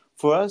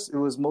for us, it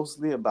was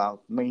mostly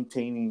about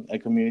maintaining a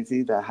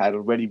community that had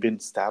already been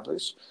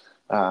established.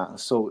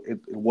 So it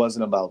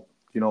wasn't about,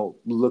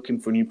 looking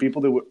for new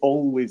people. There were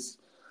always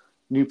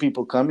new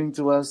people coming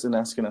to us and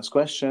asking us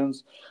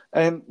questions.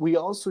 And we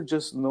also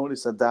just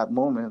noticed at that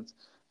moment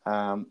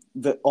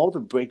that all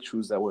the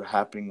breakthroughs that were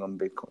happening on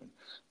Bitcoin,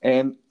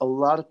 and a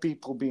lot of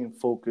people being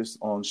focused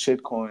on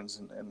shitcoins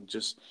and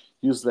just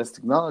useless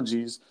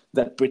technologies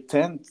that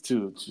pretend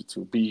to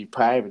be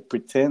private,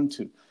 pretend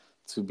to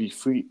be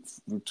free,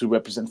 to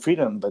represent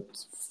freedom, but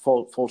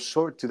fall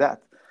short to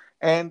that.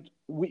 And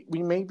we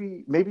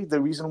maybe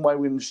the reason why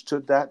we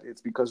understood that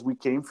is because we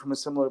came from a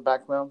similar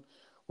background.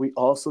 We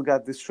also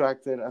got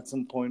distracted at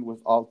some point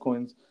with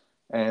altcoins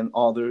and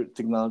other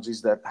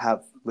technologies that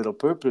have little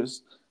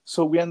purpose.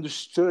 So we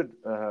understood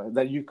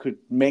that you could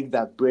make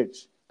that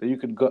bridge, that you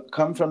could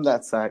come from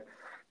that side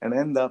and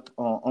end up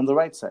on the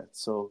right side.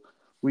 So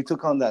we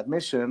took on that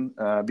mission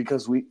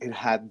because it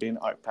had been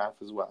our path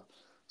as well.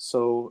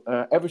 So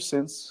ever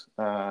since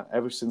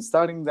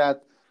starting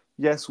that,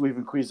 yes, we've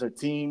increased our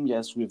team.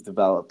 Yes, we've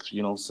developed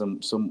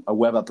some a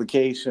web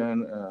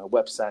application,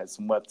 website,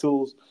 some web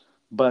tools,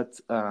 but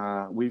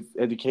we've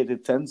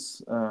educated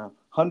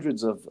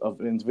hundreds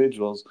of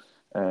individuals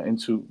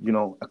into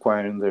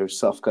acquiring their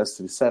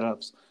self-custody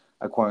setups,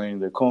 acquiring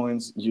their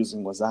coins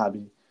using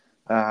Wasabi,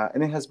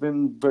 and it has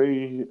been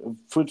very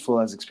fruitful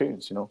as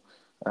experience.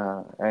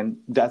 And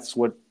that's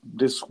what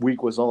this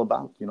week was all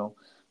about.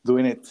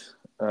 Doing it,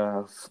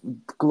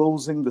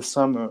 closing the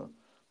summer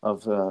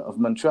of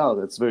Montreal.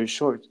 That's very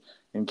short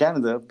in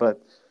Canada,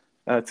 but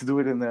to do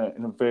it in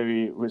a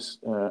very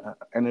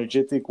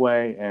energetic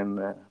way and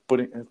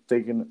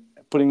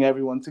putting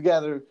everyone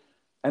together.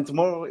 And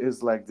tomorrow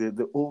is like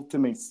the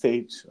ultimate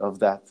stage of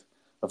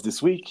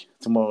this week.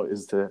 Tomorrow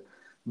is the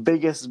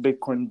biggest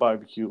Bitcoin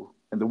barbecue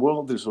in the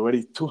world. There's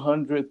already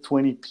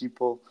 220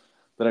 people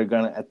that are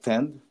going to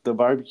attend the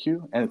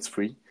barbecue, and it's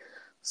free.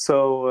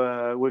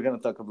 So we're going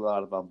to talk a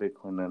lot about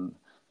Bitcoin and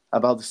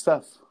about the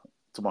stuff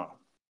tomorrow.